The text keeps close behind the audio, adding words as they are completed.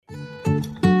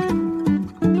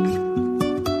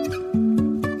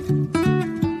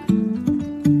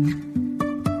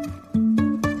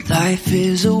Life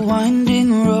is a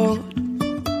winding road,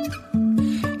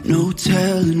 no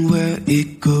telling where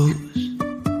it goes.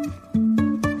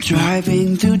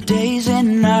 Driving through days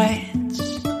and nights,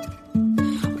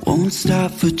 won't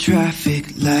stop for traffic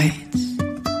lights.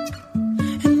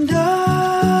 And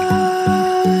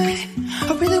I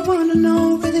really wanna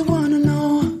know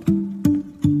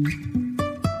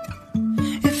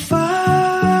if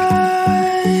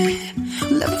I'll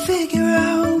ever figure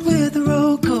out where the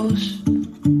road goes.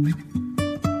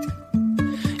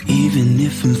 Even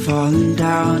if I'm falling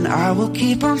down, I will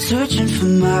keep on searching for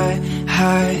my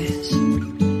highs.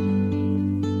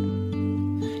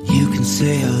 You can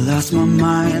say I lost my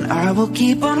mind, I will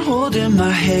keep on holding my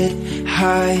head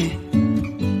high.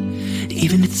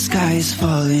 Even if the sky is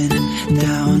falling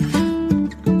down.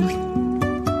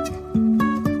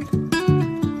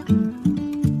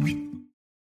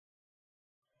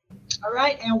 All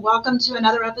right, and welcome to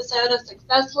another episode of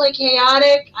Successfully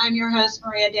Chaotic. I'm your host,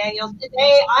 Maria Daniels.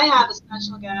 Today, I have a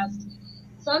special guest.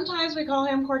 Sometimes we call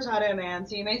him Cortado Man,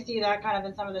 so you may see that kind of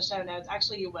in some of the show notes.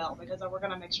 Actually, you will, because we're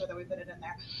going to make sure that we put it in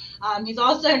there. He's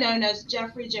also known as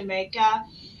Jeffrey Jamaica,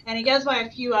 and he goes by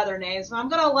a few other names. So I'm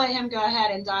going to let him go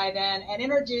ahead and dive in and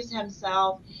introduce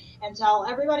himself and tell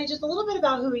everybody just a little bit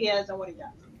about who he is and what he does.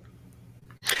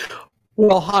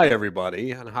 Well, hi,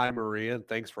 everybody, and hi, Maria, and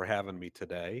thanks for having me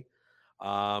today.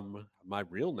 My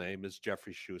real name is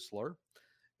Jeffrey Schuessler,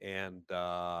 and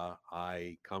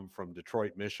I come from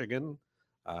Detroit, Michigan.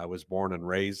 I was born and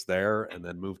raised there, and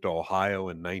then moved to Ohio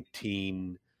in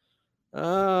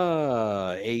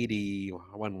 1980.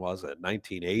 When was it?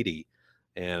 1980.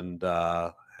 And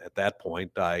at that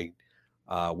point, I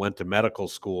went to medical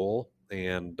school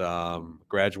and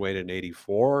graduated in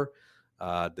 84,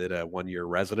 did a one-year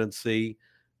residency,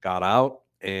 got out,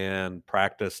 and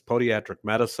practiced podiatric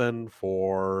medicine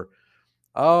for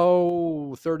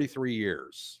 33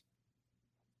 years.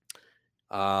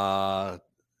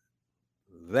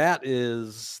 That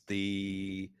is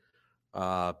the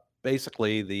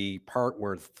basically the part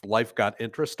where life got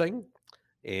interesting.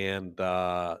 And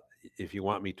if you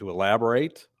want me to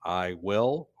elaborate, I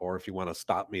will, or if you want to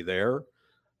stop me there.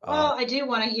 Well, I do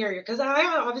want to hear you, because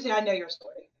I know your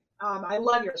story. I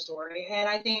love your story, and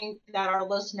I think that our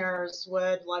listeners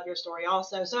would love your story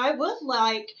also. So I would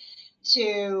like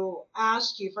to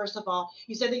ask you, first of all,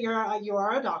 you said that you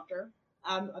are a doctor,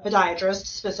 a podiatrist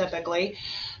specifically,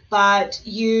 but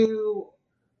your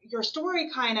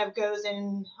story kind of goes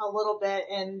in a little bit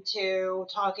into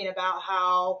talking about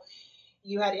how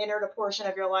you had entered a portion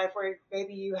of your life where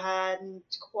maybe you hadn't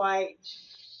quite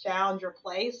found your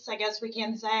place, I guess we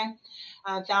can say,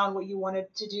 found what you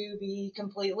wanted to do be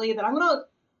completely. But I'm going to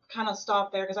kind of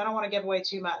stop there because I don't want to give away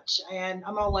too much. And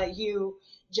I'm going to let you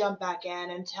jump back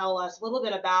in and tell us a little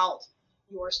bit about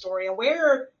your story and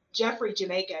where Jeffrey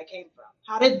Jamaica came from.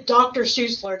 How did Dr.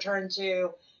 Schuessler turn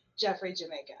to Jeffrey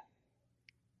Jamaica?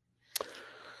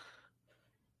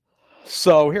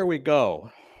 So here we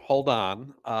go. Hold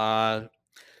on.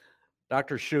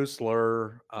 Dr.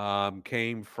 Schuessler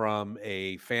came from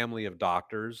a family of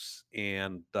doctors,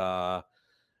 and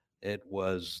it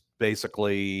was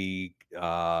basically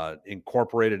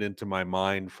incorporated into my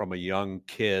mind from a young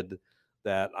kid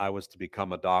that I was to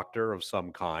become a doctor of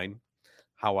some kind.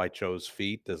 How I chose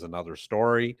feet is another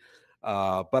story,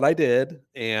 but I did,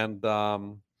 and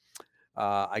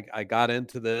I got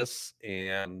into this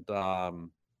and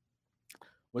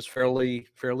was fairly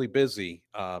busy,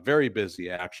 very busy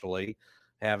actually,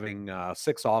 having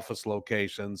 6 office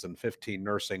locations and 15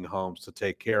 nursing homes to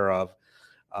take care of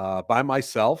by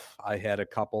myself. I had a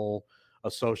couple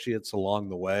associates along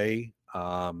the way.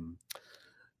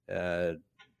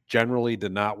 Generally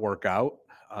did not work out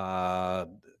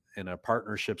in a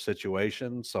partnership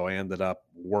situation, so I ended up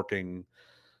working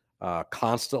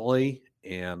constantly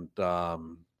and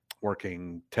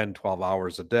working 10, 12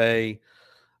 hours a day.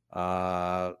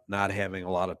 Not having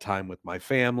a lot of time with my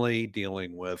family,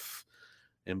 dealing with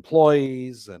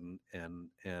employees and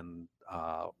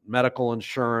medical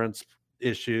insurance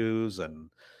issues and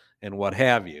what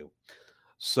have you.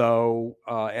 So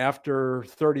after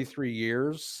 33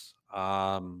 years,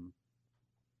 I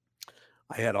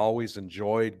had always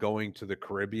enjoyed going to the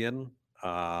Caribbean,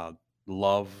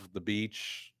 love the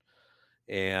beach,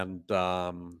 and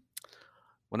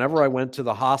whenever I went to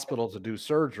the hospital to do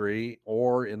surgery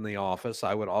or in the office,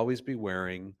 I would always be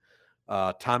wearing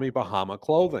Tommy Bahama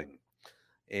clothing.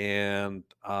 And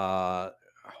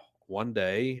one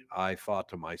day I thought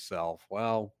to myself,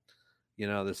 well,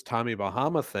 this Tommy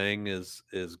Bahama thing is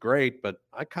great, but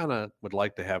I kind of would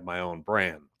like to have my own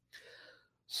brand.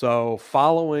 So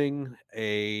following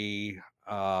a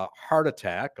heart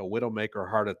attack, a widowmaker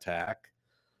heart attack,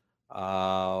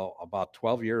 about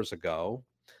 12 years ago,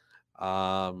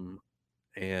 um,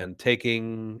 and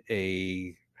taking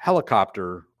a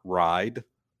helicopter ride,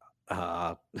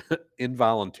 uh,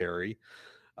 involuntary,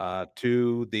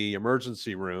 to the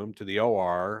emergency room, to the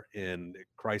OR at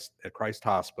Christ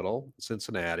Hospital,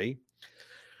 Cincinnati.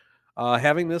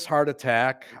 Having this heart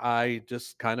attack, I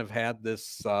just kind of had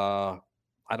this.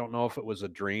 I don't know if it was a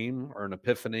dream or an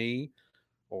epiphany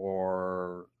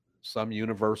or some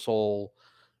universal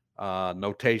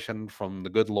notation from the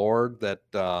good Lord that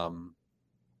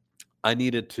I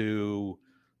needed to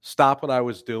stop what I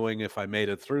was doing if I made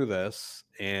it through this,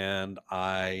 and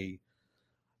I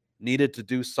needed to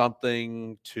do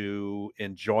something to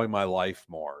enjoy my life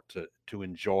more, to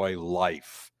enjoy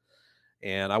life.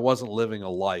 And I wasn't living a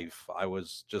life; I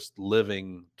was just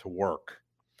living to work.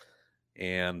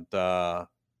 And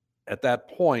at that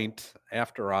point,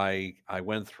 after I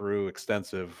went through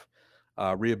extensive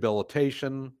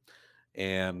rehabilitation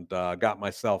and got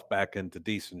myself back into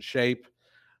decent shape,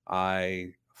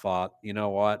 I thought, you know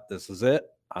what, this is it.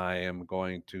 I am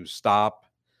going to stop.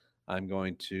 I'm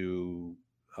going to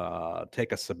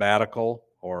take a sabbatical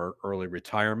or early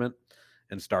retirement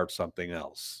and start something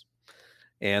else.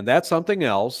 And that something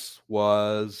else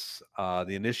was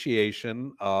the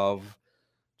initiation of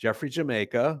Jeffrey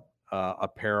Jamaica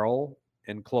apparel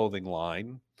and clothing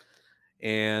line.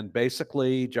 And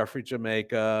basically, Jeffrey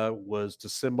Jamaica was to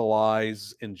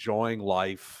symbolize enjoying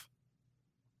life,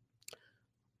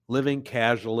 living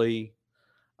casually,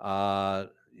 uh,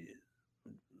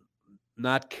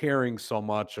 not caring so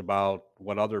much about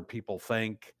what other people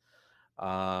think,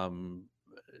 um,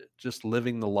 just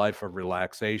living the life of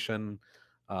relaxation,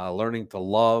 learning to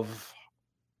love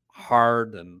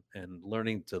hard and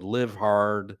learning to live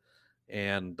hard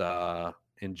and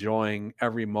enjoying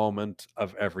every moment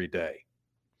of every day.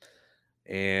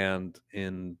 And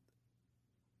in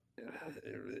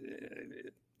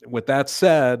with that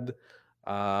said,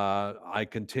 I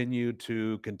continue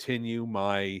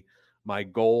my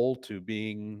goal to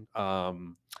being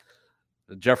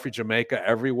Jeffrey Jamaica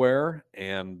everywhere,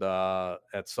 and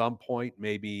at some point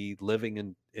maybe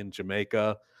living in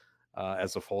Jamaica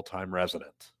as a full time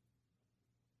resident.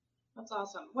 That's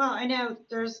awesome. Well, I know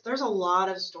there's a lot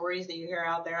of stories that you hear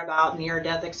out there about near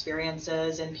death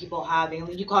experiences and people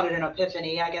having, you called it an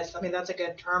epiphany, I guess. I mean, that's a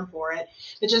good term for it,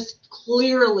 but just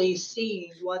clearly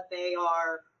seeing what they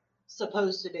are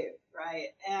supposed to do, right?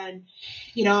 And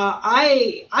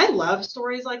I love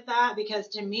stories like that because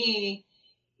to me,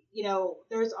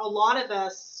 there's a lot of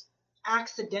us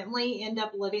accidentally end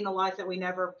up living a life that we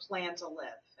never planned to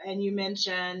live. And you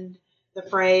mentioned the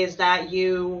phrase that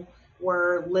you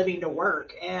were living to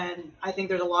work. And I think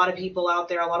there's a lot of people out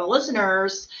there, a lot of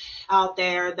listeners out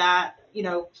there that,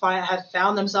 have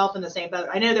found themselves in the same boat.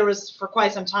 I know there was for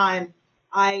quite some time,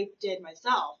 I did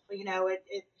myself. But,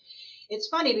 it's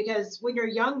funny because when you're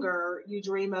younger, you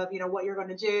dream of, what you're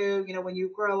going to do, when you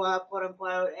grow up, quote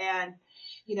unquote, and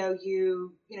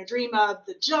you dream of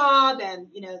the job and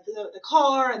the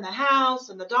car and the house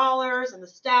and the dollars and the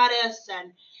status.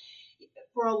 And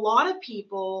for a lot of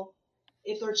people,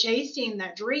 if they're chasing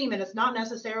that dream and it's not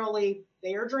necessarily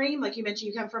their dream, like you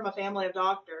mentioned, you come from a family of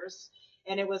doctors,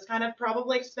 and it was kind of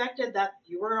probably expected that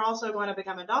you were also going to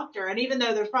become a doctor. And even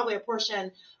though there's probably a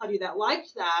portion of you that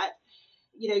liked that,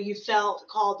 you felt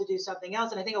called to do something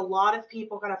else. And I think a lot of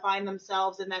people kind of find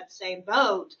themselves in that same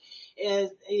boat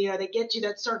is, they get to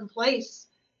that certain place,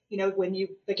 when you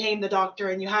became the doctor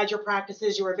and you had your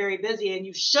practices, you were very busy and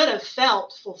you should have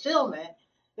felt fulfillment,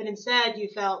 but instead you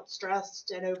felt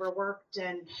stressed and overworked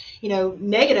and,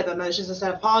 negative emotions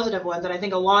instead of positive ones. And I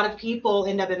think a lot of people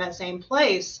end up in that same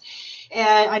place.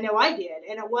 And I know I did.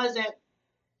 And it wasn't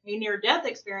a near death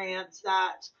experience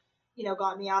that,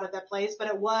 got me out of that place, but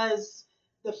it was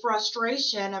the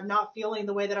frustration of not feeling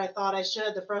the way that I thought I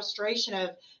should, the frustration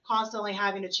of constantly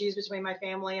having to choose between my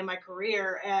family and my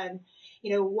career. And,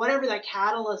 whatever that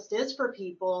catalyst is for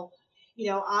people,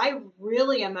 I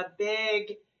really am a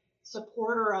big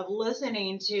supporter of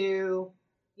listening to,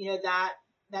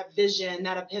 that vision,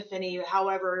 that epiphany,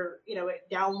 however, it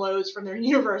downloads from their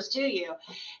universe to you.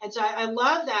 And so I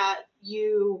love that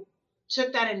you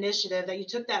took that initiative, that you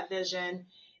took that vision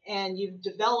and you've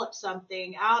developed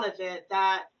something out of it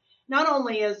that not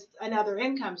only is another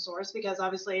income source, because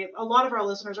obviously a lot of our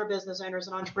listeners are business owners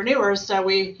and entrepreneurs, so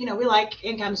we like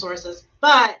income sources,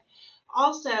 but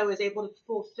also is able to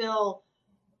fulfill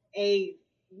a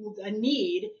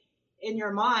need in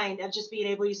your mind of just being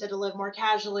able, you said, to live more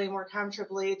casually, more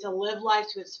comfortably, to live life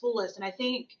to its fullest. And I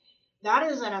think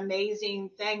that is an amazing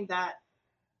thing that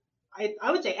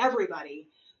I would say everybody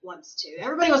wants to.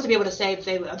 Everybody wants to be able to say if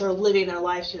they're living their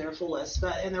life to their fullest,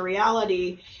 but in the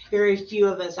reality, very few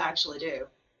of us actually do.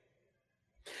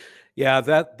 Yeah,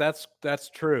 that's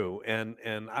true, and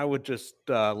I would just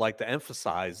like to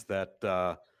emphasize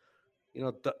that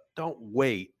don't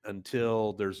wait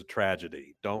until there's a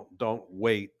tragedy. Don't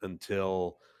wait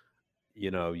until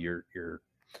you're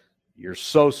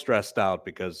so stressed out,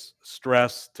 because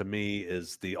stress to me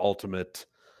is the ultimate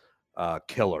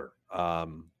killer.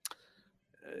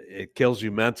 It kills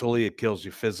you mentally, it kills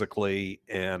you physically,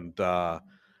 and I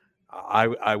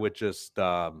would just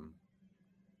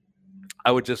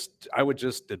I would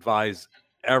just advise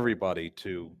everybody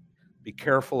to be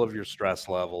careful of your stress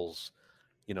levels.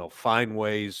 Find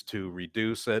ways to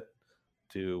reduce it,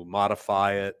 to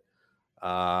modify it,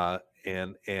 and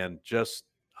just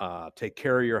take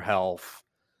care of your health,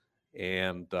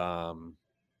 and don't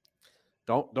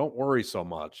worry so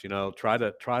much. Try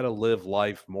to live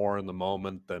life more in the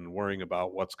moment than worrying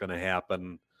about what's going to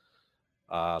happen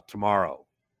tomorrow,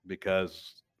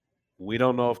 because we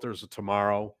don't know if there's a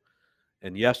tomorrow,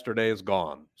 and yesterday is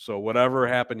gone. So whatever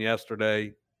happened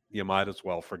yesterday, you might as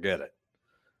well forget it.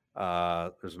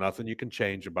 There's nothing you can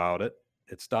change about it.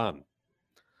 It's done.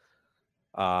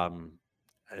 Um,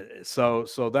 so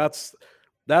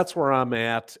that's where I'm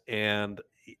at. And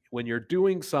when you're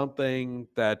doing something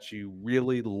that you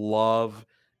really love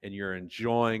and you're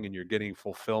enjoying and you're getting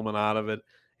fulfillment out of it,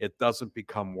 it doesn't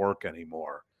become work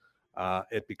anymore.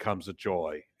 It becomes a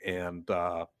joy, and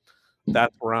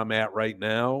that's where I'm at right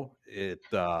now.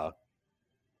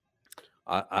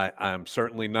 I'm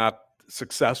certainly not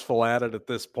successful at it at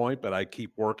this point, but I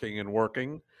keep working and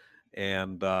working.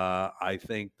 And I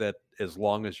think that as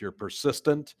long as you're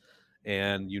persistent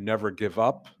and you never give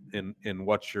up in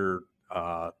what your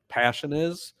passion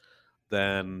is,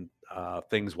 then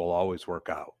things will always work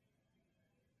out.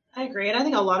 I agree, and I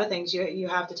think a lot of things you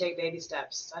have to take baby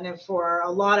steps. I know for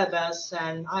a lot of us,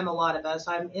 and I'm a lot of us.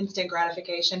 I'm instant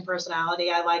gratification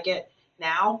personality. I like it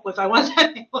now. If I want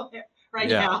something right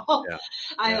Yeah, now, yeah,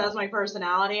 yeah. that's my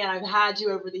personality, and I've had to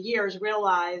over the years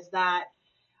realize that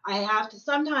I have to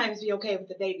sometimes be okay with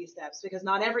the baby steps because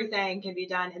not everything can be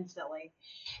done instantly.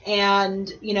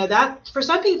 And, that for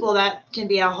some people, that can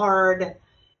be a hard,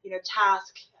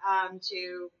 task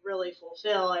to really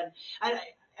fulfill. And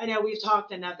I know we've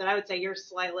talked enough that I would say you're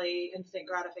slightly instant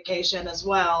gratification as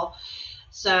well.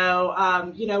 So,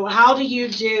 how do you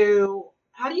do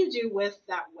with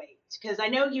that weight? Because I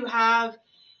know you have,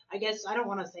 I guess I don't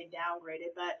want to say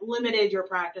downgraded, but limited your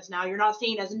practice now. You're not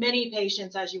seeing as many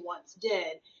patients as you once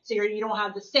did. So you don't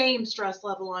have the same stress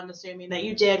level, I'm assuming, that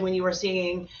you did when you were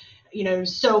seeing,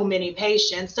 so many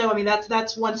patients. So, I mean,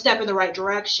 that's one step in the right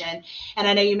direction. And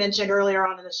I know you mentioned earlier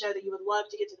on in the show that you would love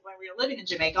to get to the point where you're living in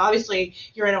Jamaica. Obviously,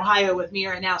 you're in Ohio with me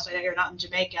right now, so I know you're not in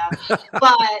Jamaica.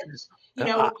 But,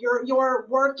 Uh, you're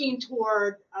working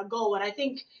toward a goal. And I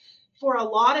think for a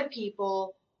lot of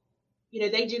people,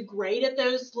 they do great at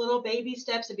those little baby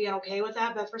steps and being okay with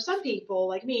that. But for some people,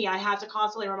 like me, I have to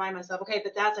constantly remind myself, okay,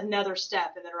 but that's another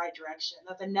step in the right direction.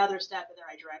 That's another step in the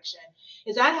right direction.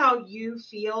 Is that how you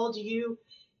feel? Do you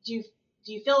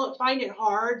find it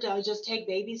hard to just take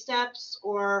baby steps,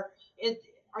 or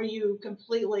are you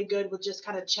completely good with just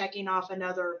kind of checking off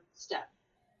another step?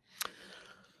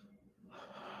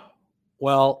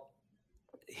 well,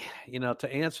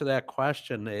 to answer that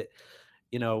question,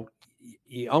 you know,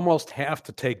 you almost have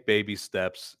to take baby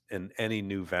steps in any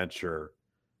new venture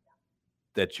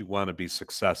that you want to be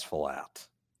successful at.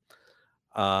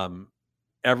 Um,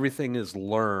 Everything is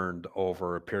learned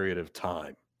over a period of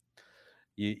time.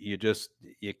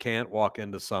 You can't walk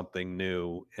into something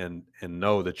new and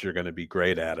know that you're going to be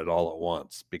great at it all at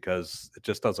once, because it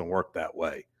just doesn't work that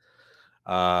way.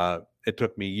 It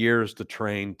took me years to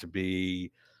train to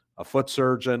be a foot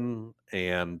surgeon,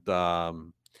 and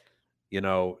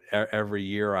every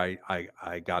year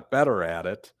I got better at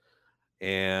it,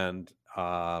 and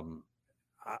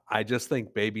I just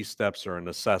think baby steps are a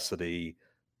necessity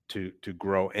to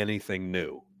grow anything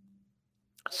new.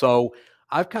 So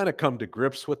I've kind of come to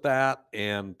grips with that,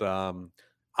 and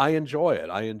I enjoy it.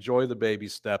 I enjoy the baby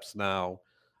steps now.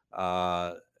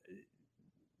 Uh,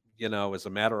 as a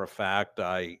matter of fact,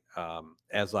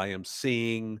 as I am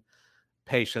seeing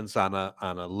patients on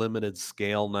a limited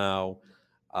scale now,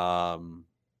 um,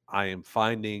 I am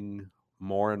finding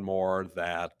more and more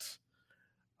that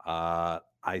I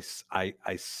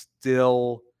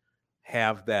still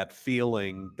have that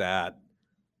feeling that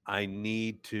I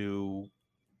need to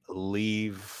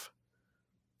leave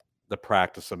the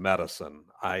practice of medicine.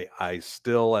 I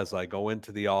still, as I go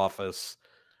into the office,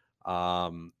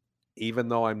 um, even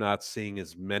though I'm not seeing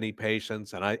as many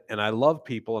patients, and I love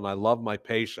people and I love my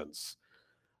patients,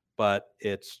 but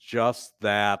it's just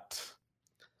that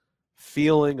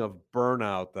feeling of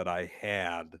burnout that I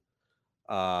had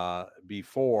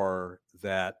before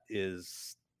that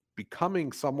is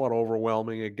becoming somewhat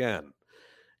overwhelming again.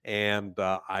 And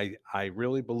I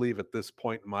really believe at this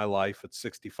point in my life, at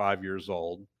 65 years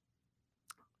old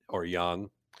or young,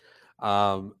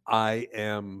 I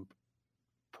am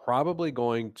probably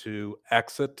going to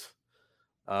exit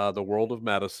the world of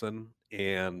medicine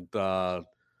and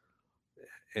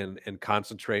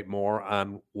concentrate more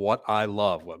on what I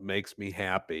love, what makes me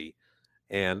happy,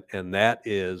 and that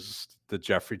is the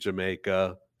Jeffrey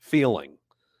Jamaica feeling.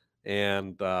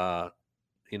 And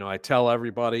I tell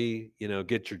everybody,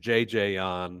 get your JJ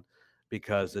on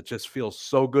because it just feels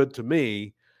so good to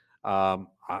me.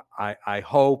 I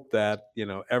hope that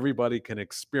everybody can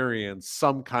experience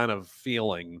some kind of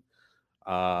feeling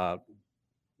uh,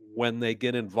 when they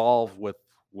get involved with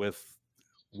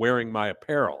wearing my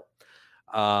apparel.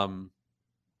 Um,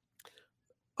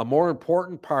 a more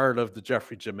important part of the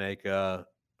Jeffrey Jamaica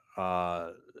uh,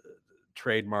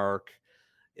 trademark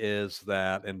is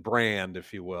that, and brand,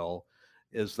 if you will,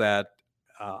 is that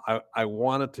I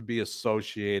want it to be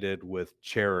associated with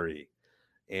charity.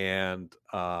 And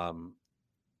I'm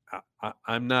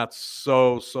not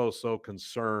so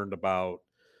concerned about,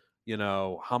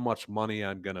 how much money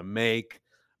I'm going to make.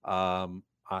 I'm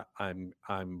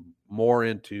more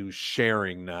into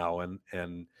sharing now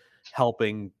and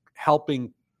helping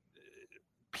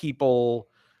people,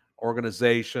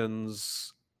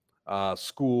 organizations,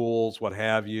 schools, what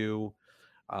have you,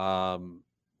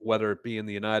 whether it be in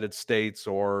the United States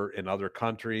or in other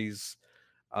countries.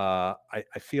 I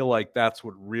feel like that's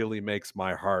what really makes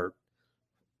my heart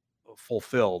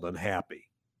fulfilled and happy.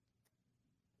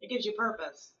 It gives you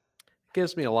purpose. It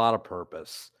gives me a lot of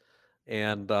purpose.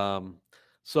 And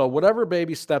so whatever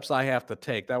baby steps I have to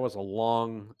take, that was a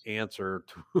long answer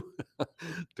to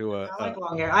to I like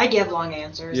long hair. I give long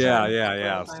answers, so yeah, I'm yeah, totally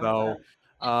yeah. fine with So,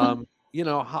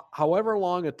 that. however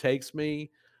long it takes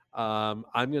me, I'm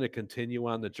going to continue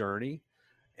on the journey.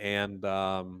 And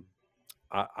I'm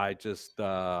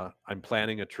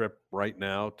planning a trip right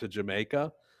now to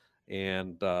Jamaica,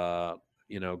 and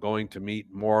going to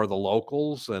meet more of the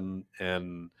locals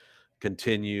and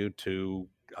continue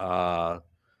uh,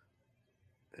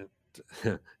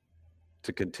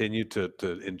 to continue to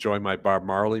enjoy my Bob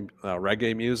Marley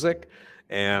reggae music,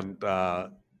 and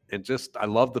just I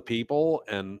love the people,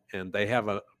 and they have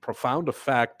a profound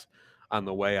effect on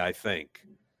the way I think.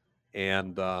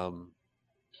 And I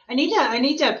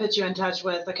need to put you in touch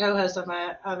with the co-host of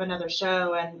another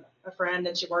show and a friend,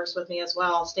 and she works with me as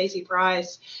well, Stacy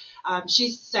Price.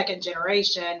 She's second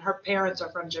generation. Her parents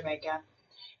are from Jamaica,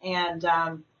 and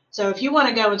so if you want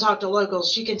to go and talk to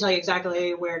locals, she can tell you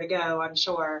exactly where to go. I'm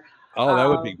sure. oh, that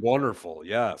would be Um, wonderful.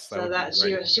 Yes, that so would be that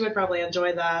great. she would probably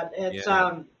enjoy that. It's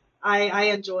Yeah. I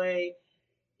enjoy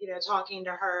talking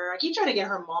to her. I keep trying to get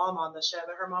her mom on the show,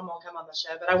 but her mom won't come on the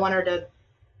show. But I want her to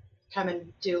come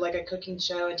and do like a cooking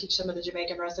show and teach some of the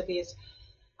Jamaican recipes.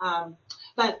 Um,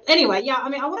 but anyway, yeah, I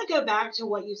mean, I want to go back to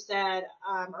what you said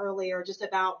earlier just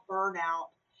about burnout.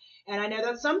 And I know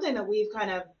that's something that we've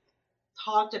kind of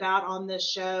talked about on this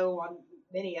show on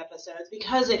many episodes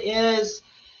because it is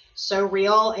so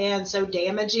real and so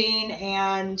damaging.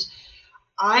 And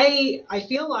I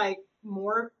feel like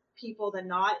more people than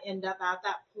not end up at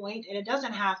that point, and it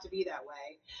doesn't have to be that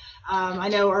way. I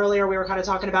know earlier we were kind of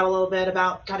talking about a little bit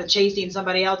about kind of chasing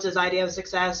somebody else's idea of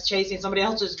success, chasing somebody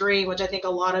else's dream, which I think a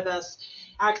lot of us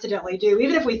accidentally do.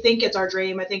 Even if we think it's our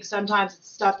dream, I think sometimes it's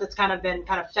stuff that's kind of been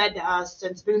kind of fed to us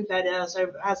and spoon fed to us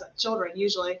as children,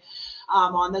 usually.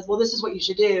 On this, well, this is what you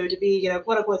should do to be,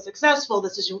 quote unquote successful.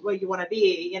 This is what you want to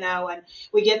be, and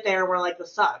we get there, we're like,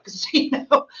 this sucks,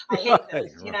 I hate Right,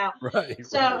 this. right,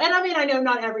 So, right. and I mean, I know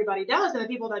not everybody does, and the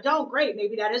people that don't, great,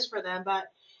 maybe that is for them.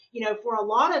 But, for a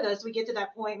lot of us, we get to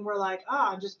that point and we're like, oh,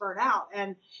 I'm just burnt out.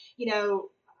 And,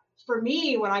 for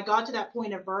me, when I got to that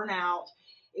point of burnout,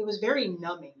 it was very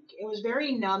numbing. It was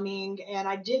very numbing. And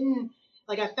I didn't,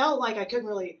 like, I felt like I couldn't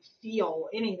really feel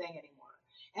anything anymore.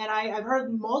 And I've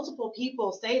heard multiple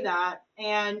people say that.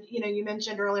 And, you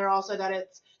mentioned earlier also that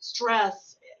it's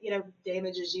stress,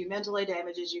 damages you mentally,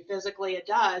 damages you physically. It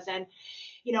does. And,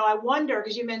 I wonder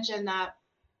because you mentioned that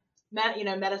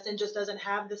medicine just doesn't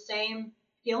have the same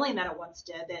feeling that it once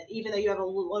did. That even though you have a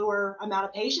lower amount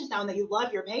of patients now, and that you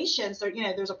love your patients, or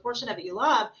there's a portion of it you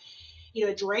love,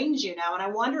 it drains you now. And I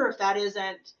wonder if that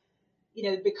isn't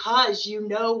because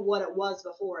what it was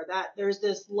before. That there's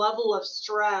this level of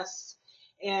stress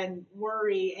and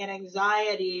worry and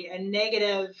anxiety and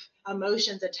negative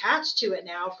emotions attached to it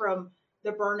now from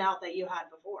the burnout that you had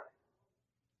before.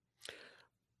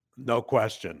 No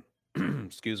question.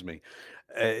 Excuse me.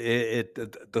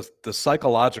 The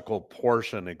psychological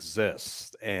portion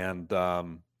exists, and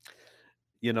the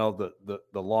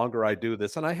longer I do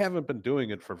this, and I haven't been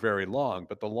doing it for very long,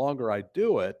 but the longer I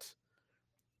do it,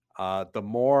 the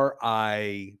more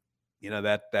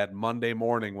that Monday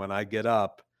morning when I get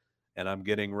up and I'm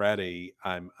getting ready,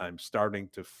 I'm starting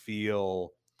to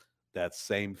feel that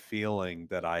same feeling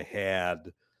that I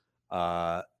had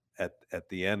uh, at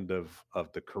the end of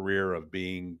the career of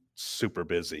being super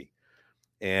busy.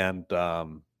 And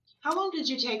How long did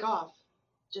you take off?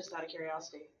 Just out of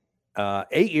curiosity.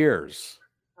 8 years.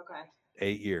 Okay.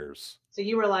 8 years. So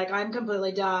you were like, I'm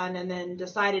completely done, and then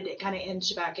decided to kind of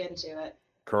inch back into it.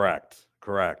 Correct.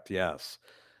 Yes.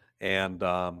 And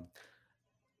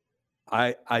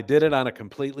I did it on a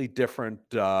completely different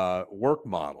work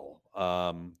model.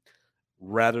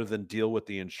 Rather than deal with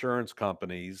the insurance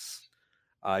companies,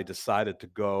 I decided to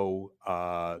go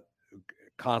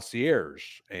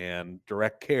concierge and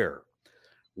direct care,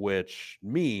 which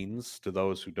means, to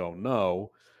those who don't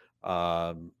know,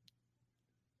 um,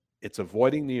 it's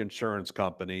avoiding the insurance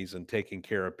companies and taking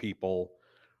care of people,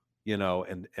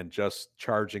 and just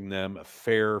charging them a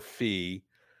fair fee,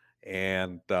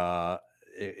 and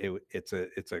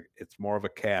it's more of a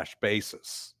cash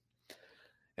basis.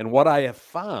 And what I have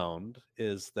found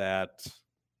is that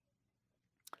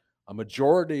a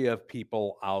majority of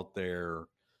people out there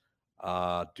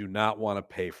do not want to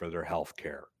pay for their health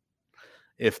care.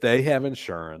 If they have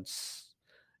insurance,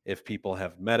 if people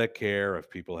have Medicare, if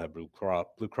people have Blue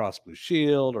Cross Blue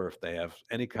Shield, or if they have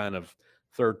any kind of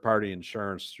third party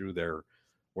insurance through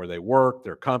where they work,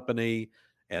 their company,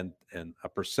 and a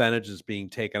percentage is being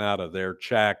taken out of their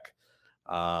check,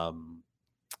 um,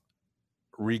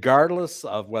 regardless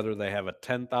of whether they have a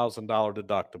 $10,000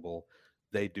 deductible,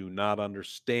 they do not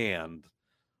understand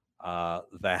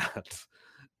that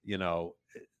you know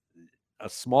a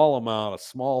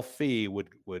small fee would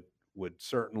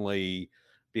certainly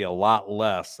be a lot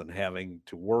less than having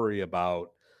to worry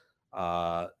about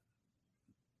uh,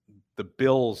 the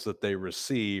bills that they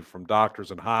receive from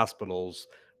doctors and hospitals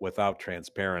without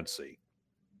transparency.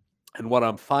 And what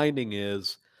I'm finding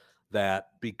is that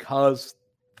because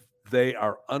they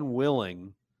are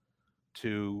unwilling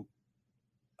to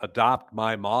adopt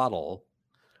my model,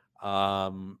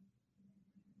 um,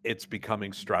 it's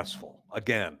becoming stressful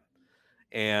again.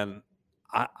 And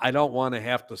I don't want to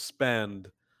have to spend,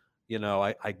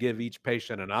 I give each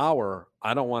patient an hour.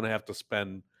 I don't want to have to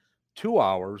spend 2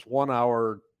 hours, 1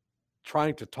 hour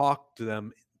trying to talk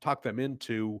them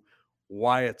into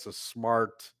why it's a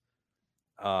smart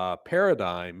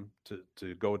paradigm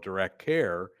to go direct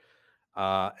care.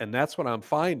 And that's what I'm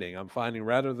finding. I'm finding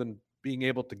rather than being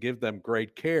able to give them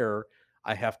great care,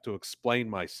 I have to explain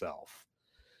myself.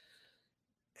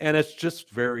 And it's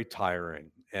just very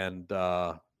tiring. And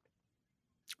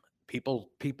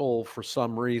people for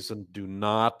some reason do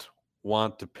not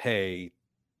want to pay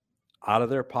out of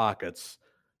their pockets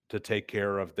to take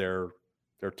care of their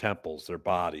temples, their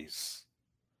bodies.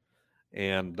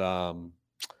 And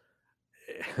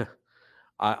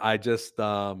I just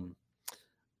I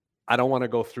don't want to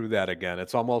go through that again.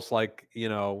 It's almost like,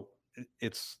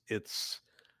 it's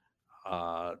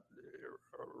uh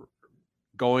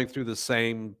going through the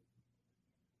same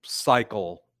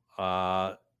cycle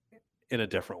in a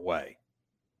different way.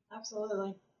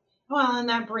 Absolutely. Well, and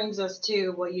that brings us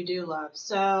to what you do love.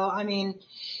 So, I mean,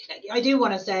 I do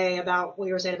want to say about what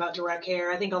you were saying about direct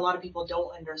care. I think a lot of people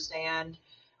don't understand,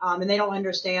 and they don't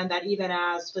understand that even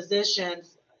as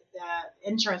physicians, that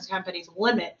insurance companies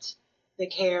limit the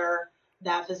care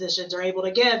that physicians are able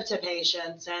to give to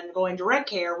patients, and going direct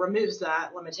care removes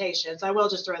that limitation. So I will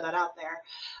just throw that out there.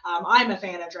 I'm a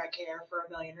fan of direct care for a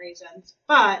million reasons,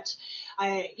 but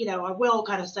I will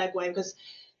kind of segue because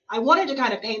I wanted to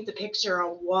kind of paint the picture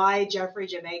of why Jeffrey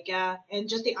Jamaica and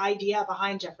just the idea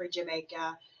behind Jeffrey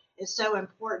Jamaica is so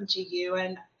important to you,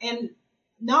 and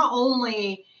not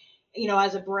only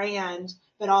as a brand,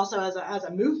 but also as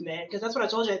a movement, because that's what I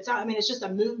told you. It's just a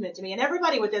movement to me, and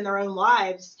everybody within their own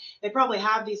lives, they probably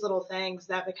have these little things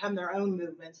that become their own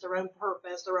movements, their own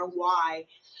purpose, their own why,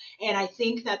 and I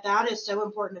think that is so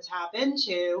important to tap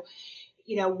into.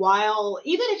 While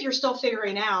even if you're still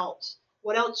figuring out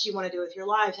what else you want to do with your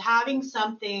life, having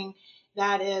something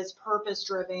that is purpose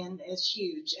driven is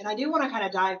huge. And I do want to kind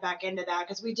of dive back into that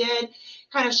because we did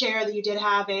kind of share that you did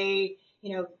have a,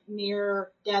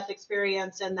 near death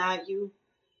experience, and that you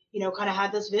kind of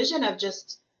had this vision of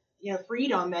just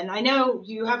freedom. And I know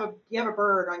you have a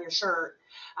bird on your shirt.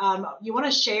 You want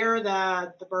to share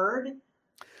the bird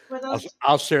with us?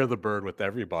 I'll share the bird with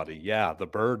everybody. Yeah, the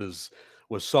bird was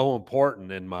so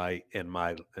important in my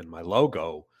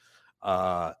logo.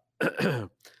 Uh,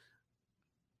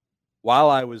 while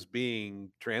I was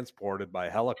being transported by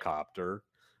helicopter,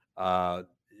 uh,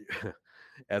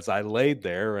 as I laid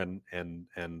there, and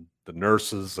the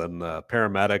nurses and the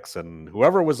paramedics and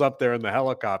whoever was up there in the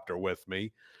helicopter with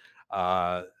me,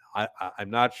 uh, I'm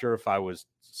not sure if I was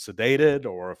sedated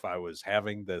or if I was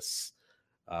having this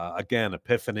again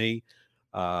epiphany,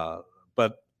 uh,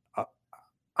 but uh,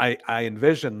 I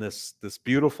envisioned this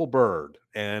beautiful bird,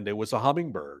 and it was a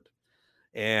hummingbird,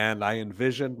 and I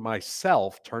envisioned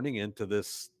myself turning into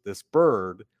this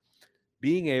bird,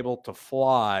 being able to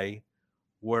fly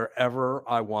wherever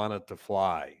I wanted to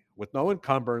fly with no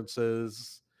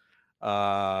encumbrances.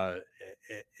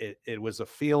 It was a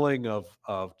feeling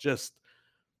of just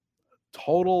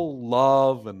total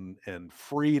love and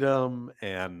freedom,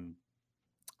 and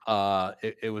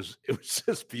it was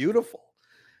just beautiful.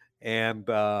 And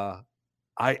I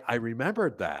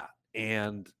remembered that,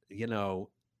 and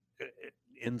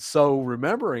and so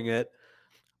remembering it,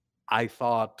 I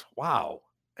thought, wow,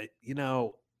 you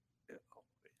know,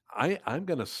 I'm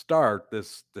going to start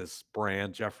this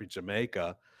brand, Jeffrey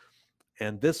Jamaica,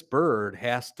 and this bird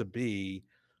has to be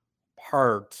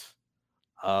part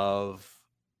of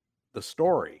the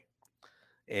story.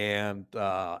 And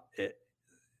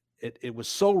it was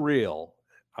so real.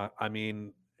 I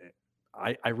mean,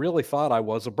 I really thought I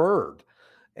was a bird,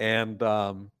 and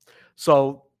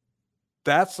so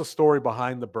that's the story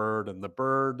behind the bird. And the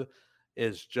bird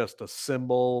is just a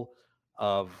symbol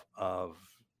of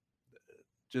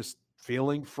just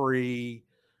feeling free,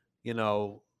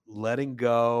 letting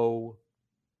go,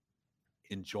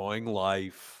 enjoying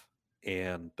life,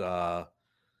 and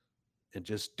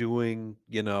just doing,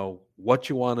 what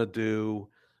you want to do.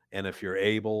 And if you're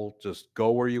able, just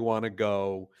go where you want to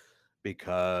go,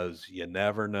 because you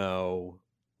never know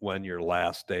when your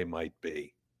last day might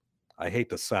be. I hate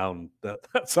to sound that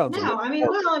that sounds a little No, I mean,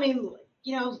 morbid. well, I mean,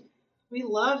 we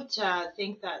love to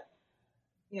think that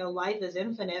life is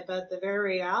infinite, but the very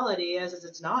reality is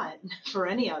it's not for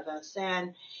any of us.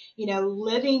 And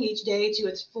living each day to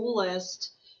its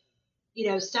fullest,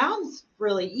 sounds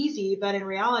really easy, but in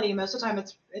reality, most of the time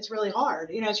it's really hard.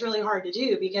 It's really hard to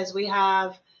do because we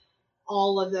have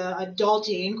all of the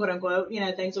adulting, quote unquote,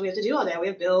 things that we have to do all day. We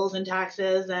have bills and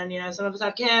taxes, and some of us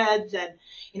have kids,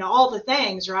 and all the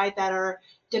things, right, that are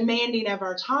demanding of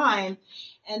our time.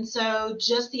 And so,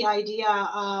 just the idea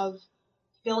of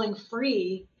feeling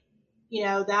free,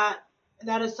 that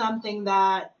is something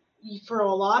that for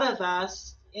a lot of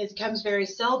us it comes very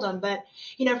seldom. But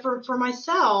for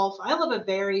myself, I live a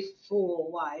very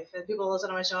full life, and people listen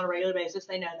to my show on a regular basis,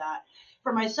 they know that.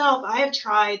 For myself, I have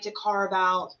tried to carve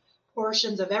out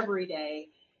portions of every day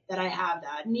that I have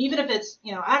that. And even if it's,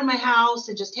 out of my house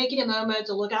and just taking a moment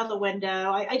to look out the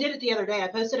window, I did it the other day. I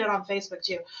posted it on Facebook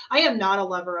too. I am not a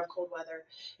lover of cold weather.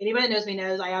 Anybody that knows me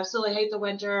knows I absolutely hate the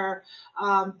winter.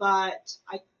 But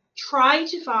I try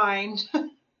to find,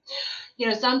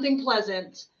 something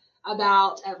pleasant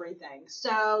about everything.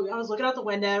 So I was looking out the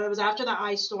window. It was after the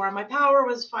ice storm. My power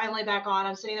was finally back on.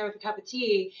 I'm sitting there with a cup of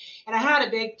tea, and I had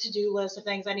a big to-do list of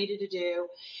things I needed to do.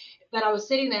 But I was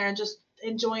sitting there and just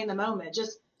enjoying the moment,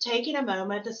 just taking a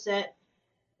moment to sit,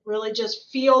 really just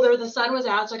feel there. The sun was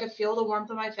out, so I could feel the warmth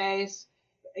of my face,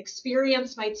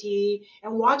 experience my tea,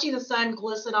 and watching the sun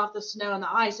glisten off the snow and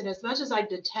the ice. And as much as I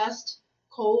detest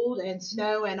cold and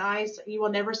snow and ice, you will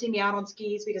never see me out on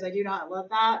skis because I do not love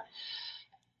that.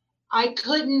 I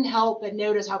couldn't help but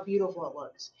notice how beautiful it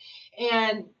looks.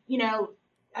 And,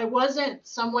 I wasn't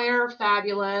somewhere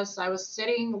fabulous. I was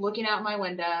sitting looking out my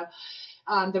window,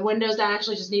 the windows that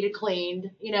actually just needed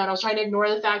cleaned, and I was trying to ignore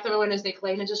the fact that my windows need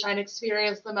cleaned and just trying to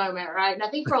experience the moment, right? And I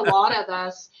think for a lot of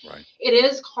us, Right. it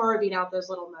is carving out those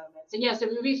little moments. And yes, it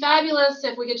would be fabulous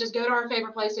if we could just go to our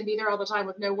favorite place and be there all the time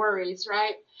with no worries,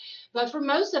 right? But for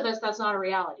most of us, that's not a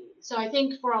reality. So I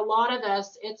think for a lot of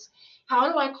us, it's how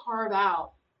do I carve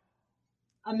out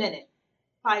a minute,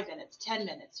 5 minutes, 10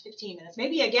 minutes, 15 minutes?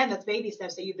 Maybe again, that's baby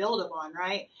steps that you build upon,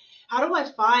 right? How do I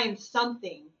find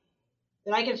something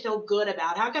that I can feel good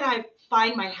about? How can I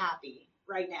find my happy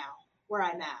right now where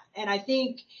I'm at? And I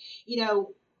think,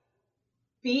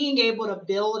 being able to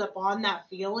build upon that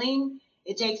feeling,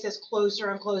 it takes us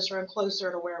closer and closer and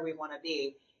closer to where we want to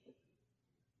be.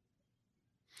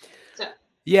 So,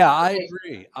 Yeah, I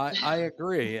agree. I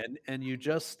agree. And you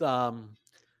just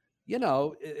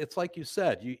it's like you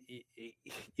said,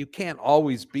 you can't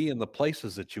always be in the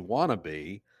places that you want to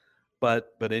be,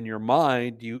 but in your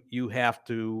mind, you have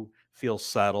to feel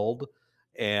settled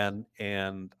and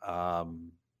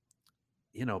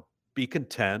be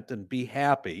content and be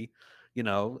happy.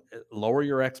 Lower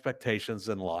your expectations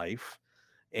in life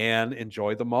and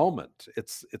enjoy the moment.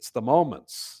 It's the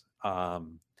moments.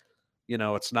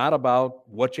 It's not about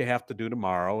what you have to do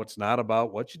tomorrow. It's not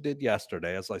about what you did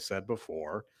yesterday, as I said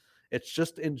before. It's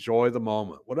just enjoy the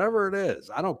moment, whatever it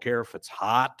is. I don't care if it's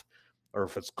hot or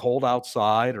if it's cold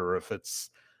outside or if it's,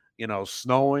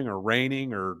 snowing or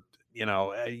raining or,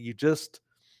 you just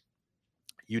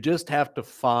have to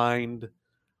find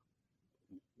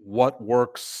what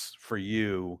works for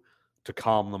you to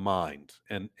calm the mind.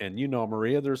 And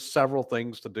Maria, there's several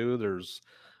things to do. There's,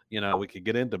 we could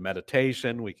get into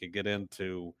meditation, we could get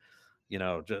into,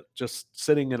 just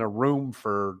sitting in a room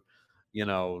for,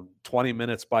 20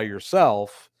 minutes by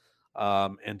yourself,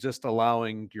 and just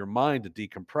allowing your mind to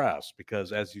decompress.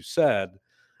 Because as you said,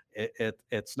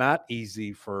 it's not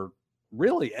easy for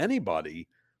really anybody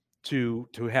to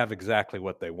have exactly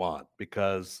what they want,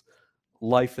 because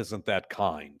life isn't that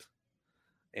kind.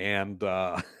 And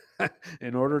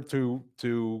in order to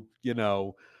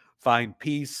find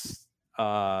peace,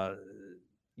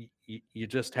 you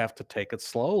just have to take it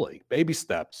slowly, baby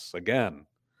steps again.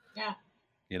 Yeah.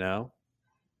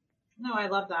 No, I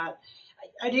love that.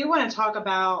 I do want to talk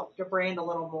about your brand a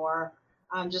little more,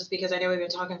 just because I know we've been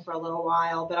talking for a little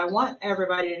while, but I want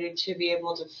everybody to be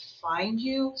able to find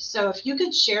you. So if you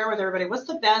could share with everybody, what's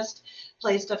the best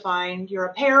place to find your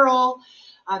apparel,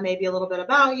 maybe a little bit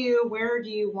about you, where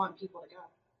do you want people to go?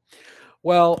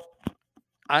 Well,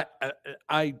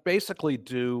 I basically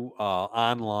do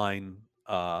an online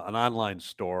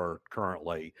store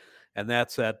currently, and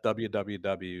that's at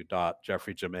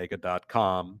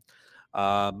www.jeffreyjamaica.com.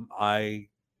 I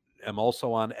am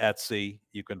also on Etsy.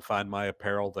 You can find my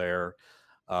apparel there.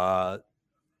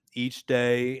 Each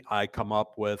day I come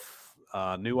up with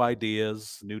new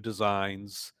ideas, new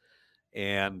designs,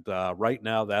 and right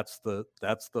now that's the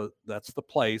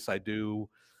place. I do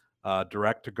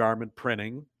direct to garment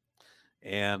printing,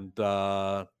 and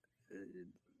I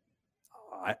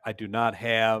do not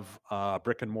have a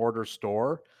brick and mortar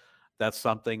store. That's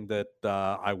something that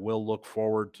I will look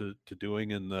forward to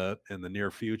doing in the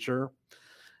near future.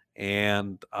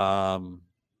 And I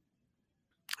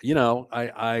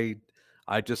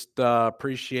just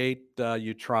appreciate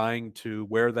you trying to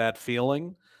wear that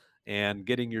feeling and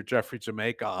getting your Jeffrey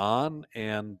Jamaica on.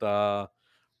 And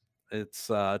it's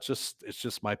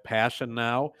just my passion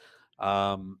now.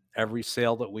 Every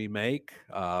sale that we make,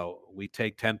 we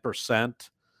take 10%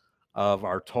 of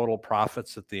our total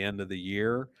profits at the end of the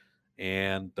year,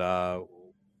 and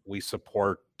we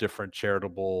support different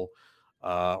charitable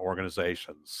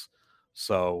organizations.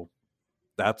 So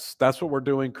that's what we're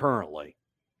doing currently.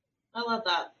 I love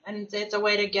that. And it's a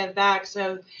way to give back.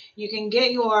 So you can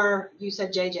get you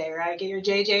said JJ, right? Get your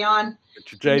JJ on.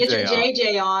 Get your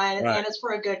JJ on, right. And it's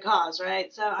for a good cause,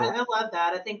 right? So cool. I love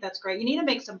that. I think that's great. You need to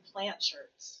make some plant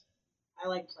shirts. I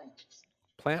like plants.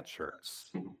 Plant shirts.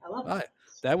 I love that.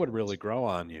 That would really grow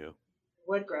on you.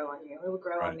 Would grow on you. It would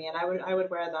grow on me, and I would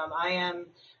wear them. I am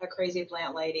a crazy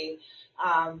plant lady.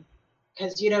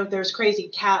 Because there's crazy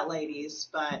cat ladies,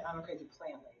 but I'm a crazy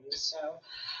plant lady. So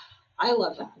I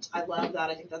love that. I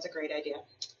think that's a great idea.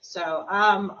 So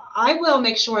I will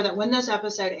make sure that when this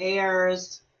episode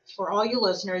airs, for all you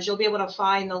listeners, you'll be able to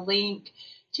find the link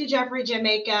to Jeffrey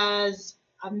Jamaica's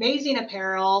amazing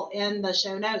apparel in the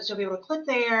show notes. You'll be able to click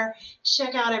there,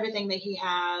 check out everything that he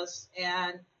has,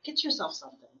 and get yourself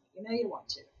something. You want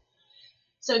to.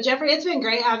 So Jeffrey, it's been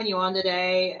great having you on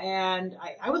today, and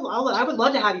I would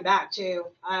love to have you back too.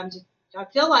 I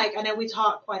feel like, I know we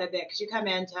talk quite a bit because you come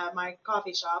into my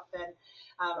coffee shop, and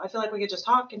I feel like we could just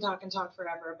talk and talk and talk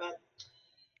forever, but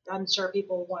I'm sure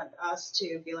people want us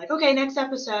to be like, okay, next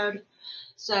episode.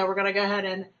 So we're going to go ahead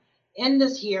and end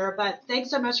this here, but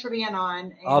thanks so much for being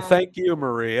on. And thank you,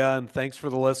 Maria, and thanks for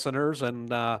the listeners,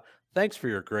 and thanks for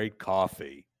your great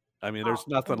coffee. I mean, there's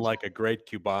nothing like a great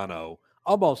Cubano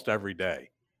almost every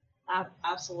day.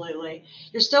 Absolutely.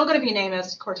 You're still going to be named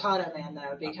as Cortado Man,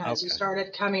 though, because you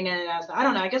started coming in as, I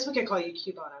don't know, I guess we could call you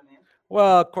Cubano Man.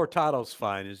 Well, Cortado's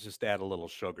fine. It's just add a little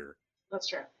sugar. That's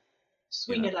true.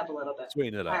 Sweeten it up a little bit.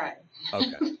 Sweeten it up. All right.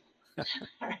 Okay.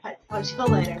 All right. I'll see you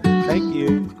later. Thank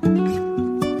you.